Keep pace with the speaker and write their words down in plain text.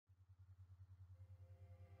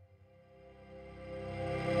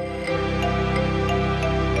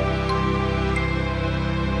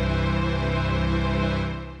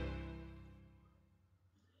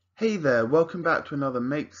Hey there, welcome back to another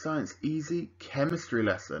Make Science Easy chemistry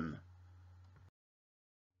lesson.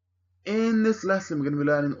 In this lesson we're going to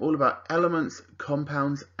be learning all about elements,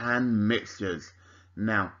 compounds and mixtures.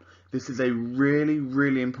 Now, this is a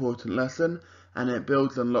really important lesson and it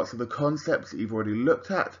builds on lots of the concepts that you've already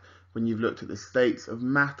looked at when you've looked at the states of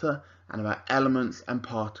matter and about elements and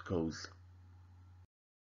particles.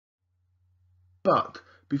 But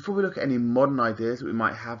before we look at any modern ideas that we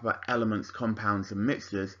might have about elements, compounds and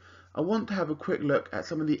mixtures, I want to have a quick look at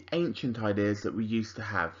some of the ancient ideas that we used to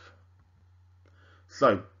have.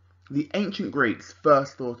 So, the ancient Greeks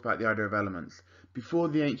first thought about the idea of elements. Before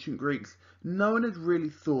the ancient Greeks, no one had really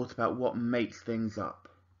thought about what makes things up.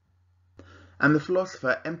 And the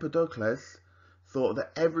philosopher Empedocles thought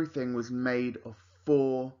that everything was made of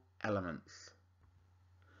 4 elements.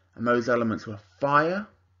 And those elements were fire,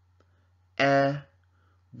 air,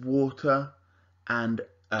 water and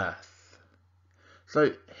earth.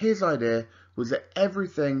 So his idea was that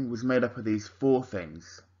everything was made up of these 4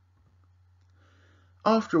 things.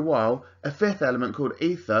 After a while, a 5th element called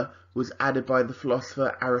ether was added by the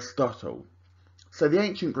philosopher Aristotle. So the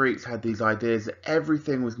ancient Greeks had these ideas that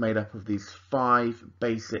everything was made up of these 5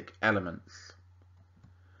 basic elements.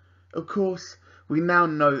 Of course, we now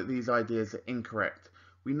know that these ideas are incorrect.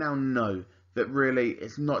 We now know that really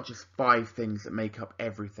it's not just 5 things that make up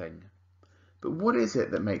everything. But what is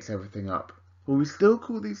it that makes everything up? Well, we still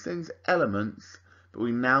call these things elements, but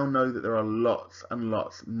we now know that there are lots and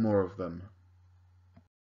lots more of them.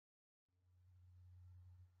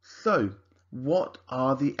 So, what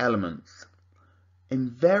are the elements?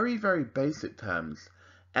 In very basic terms,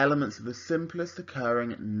 elements are the simplest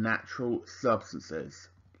occurring natural substances,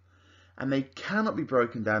 and they cannot be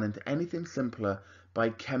broken down into anything simpler by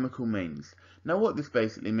chemical means. Now what this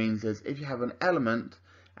basically means is if you have an element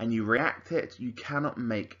and you react it, you cannot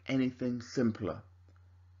make anything simpler.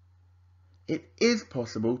 It is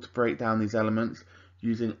possible to break down these elements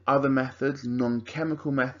using other methods,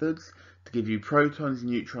 non-chemical methods, to give you protons,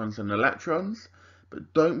 neutrons and electrons,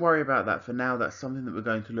 but don't worry about that for now. That's something that we're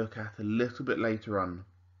going to look at a little bit later on.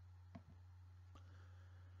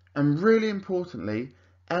 And really importantly,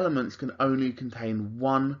 elements can only contain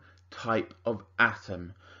one type of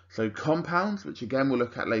atom. So compounds, which again we'll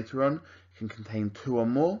look at later on, can contain 2 or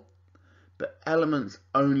more, but elements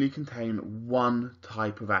only contain one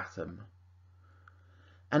type of atom.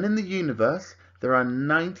 And in the universe, there are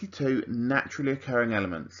 92 naturally occurring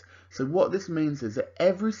elements. So what this means is that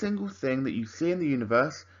every single thing that you see in the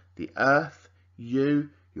universe, the Earth, you,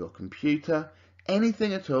 your computer,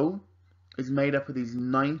 anything at all, is made up of these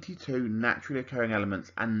 92 naturally occurring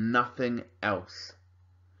elements and nothing else.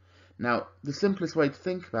 Now, the simplest way to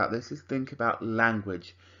think about this is think about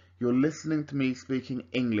language. You're listening to me speaking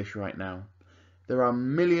English right now. There are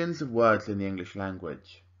millions of words in the English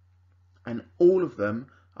language, and all of them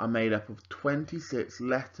are made up of 26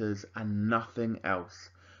 letters and nothing else.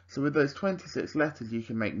 So with those 26 letters, you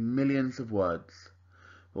can make millions of words.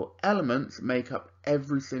 Well, elements make up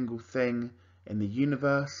every single thing in the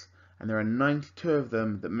universe, and there are 92 of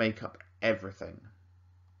them that make up everything.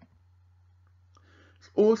 It's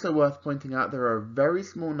also worth pointing out there are a very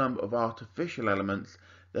small number of artificial elements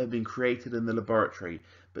that have been created in the laboratory,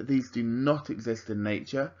 but these do not exist in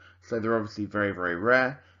nature, so they're obviously very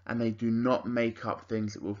rare, and they do not make up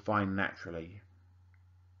things that we'll find naturally.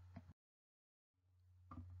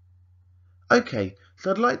 Okay, so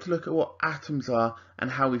I'd like to look at what atoms are and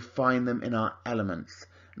how we find them in our elements.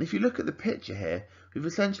 And if you look at the picture here, we've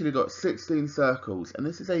essentially got 16 circles, and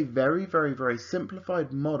this is a very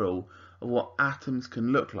simplified model of what atoms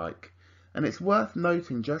can look like. And it's worth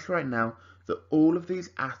noting just right now that all of these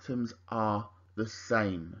atoms are the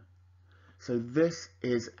same. So this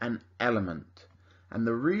is an element. And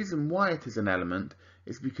the reason why it is an element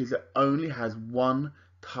is because it only has one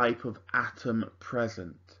type of atom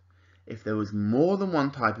present. If there was more than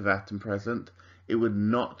one type of atom present, it would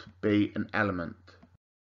not be an element.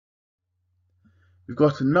 We've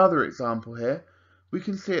got another example here. We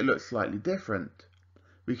can see it looks slightly different.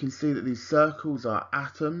 We can see that these circles are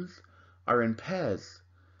atoms, are in pairs.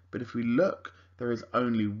 But if we look, there is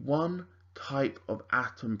only one type of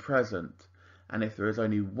atom present. And if there is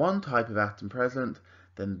only one type of atom present,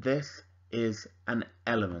 then this is an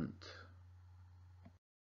element.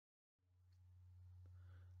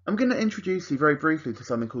 I'm going to introduce you very briefly to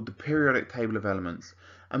something called the periodic table of elements,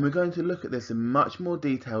 and we're going to look at this in much more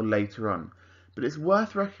detail later on. But it's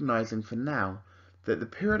worth recognizing for now that the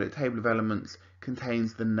periodic table of elements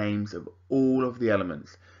contains the names of all of the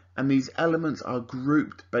elements, and these elements are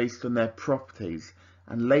grouped based on their properties,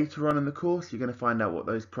 and later on in the course you're going to find out what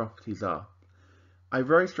those properties are. I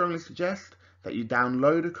very strongly suggest that you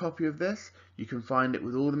download a copy of this. You can find it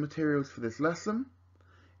with all the materials for this lesson.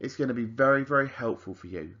 It's going to be very, very helpful for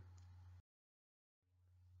you.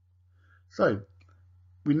 So,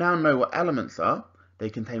 we now know what elements are. They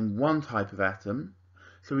contain one type of atom.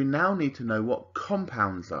 So we now need to know what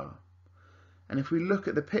compounds are. And if we look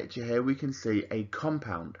at the picture here, we can see a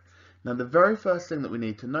compound. Now the very first thing that we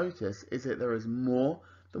need to notice is that there is more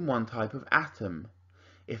than one type of atom.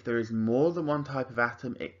 If there is more than one type of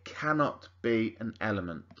atom, it cannot be an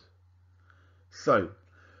element. So,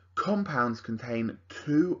 compounds contain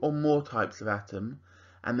two or more types of atom,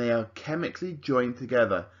 and they are chemically joined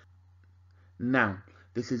together. Now,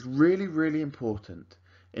 this is really, really important.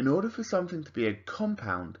 In order for something to be a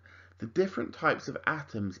compound, the different types of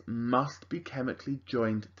atoms must be chemically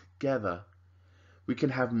joined together. We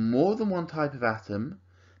can have more than one type of atom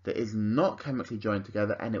that is not chemically joined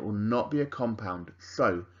together and it will not be a compound.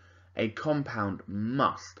 So, a compound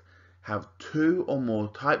must have two or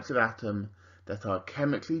more types of atom that are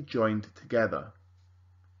chemically joined together.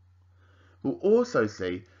 We'll also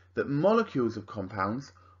see that molecules of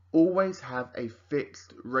compounds always have a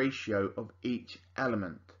fixed ratio of each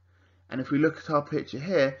element. And if we look at our picture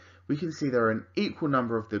here, we can see there are an equal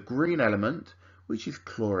number of the green element, which is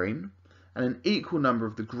chlorine, and an equal number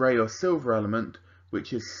of the grey or silver element,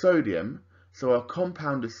 which is sodium. So our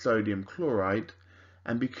compound is sodium chloride.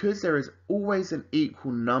 And because there is always an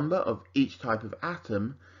equal number of each type of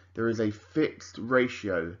atom, there is a fixed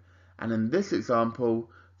ratio. And in this example,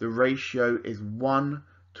 the ratio is 1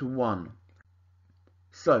 to 1.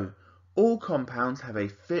 So, all compounds have a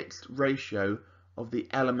fixed ratio of the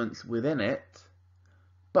elements within it,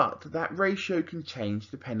 but that ratio can change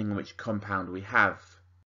depending on which compound we have.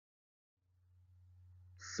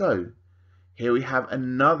 So, here we have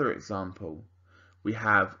another example. We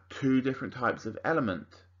have two different types of element.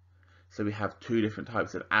 So we have two different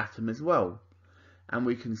types of atom as well. And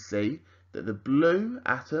we can see that the blue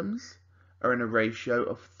atoms are in a ratio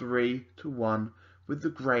of 3 to 1 with the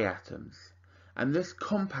grey atoms. And this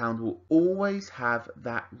compound will always have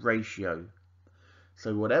that ratio.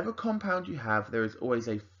 So whatever compound you have, there is always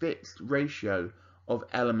a fixed ratio of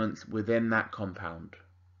elements within that compound.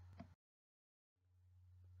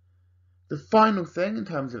 The final thing in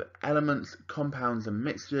terms of elements, compounds and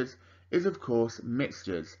mixtures is of course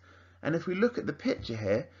mixtures. And if we look at the picture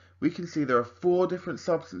here, we can see there are 4 different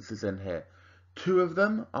substances in here. 2 of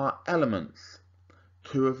them are elements.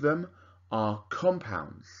 2 of them are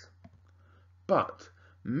compounds. But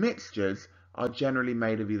mixtures are generally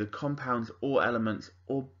made of either compounds or elements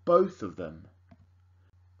or both of them.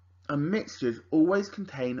 And mixtures always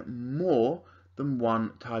contain more than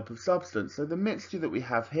one type of substance. So the mixture that we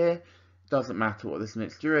have here, doesn't matter what this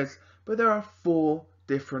mixture is, but there are 4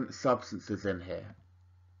 different substances in here.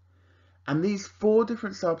 And these 4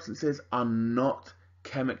 different substances are not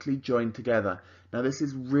chemically joined together. Now this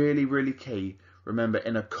is really, really key. Remember,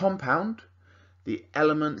 in a compound, the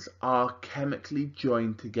elements are chemically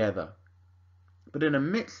joined together. But in a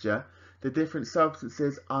mixture, the different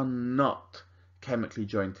substances are not chemically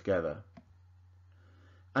joined together.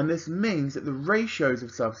 And this means that the ratios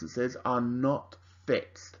of substances are not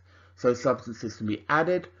fixed. So substances can be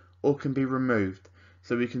added or can be removed.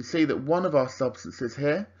 So we can see that one of our substances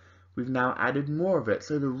here, we've now added more of it.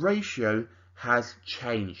 So the ratio has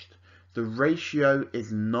changed. The ratio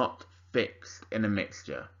is not fixed in a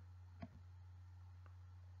mixture.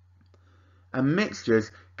 And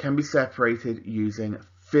mixtures can be separated using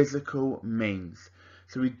physical means.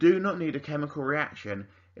 So we do not need a chemical reaction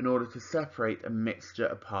in order to separate a mixture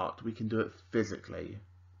apart. We can do it physically.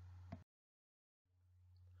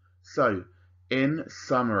 So, in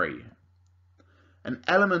summary, an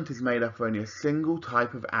element is made up of only a single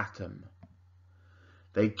type of atom.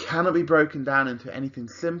 They cannot be broken down into anything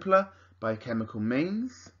simpler by chemical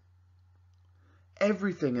means.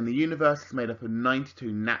 Everything in the universe is made up of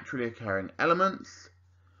 92 naturally occurring elements.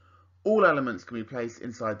 All elements can be placed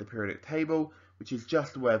inside the periodic table, which is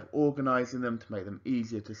just a way of organising them to make them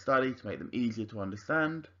easier to study, to make them easier to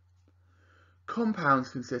understand. Compounds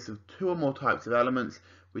consist of 2 or more types of elements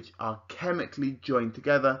which are chemically joined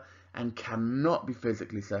together and cannot be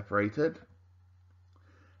physically separated.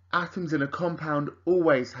 Atoms in a compound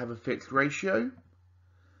always have a fixed ratio.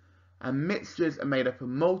 And mixtures are made up of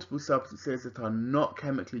multiple substances that are not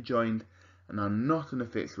chemically joined and are not in a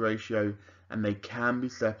fixed ratio, and they can be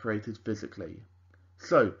separated physically.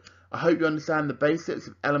 So, I hope you understand the basics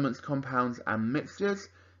of elements, compounds and mixtures.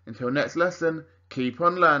 Until next lesson, keep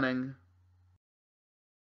on learning.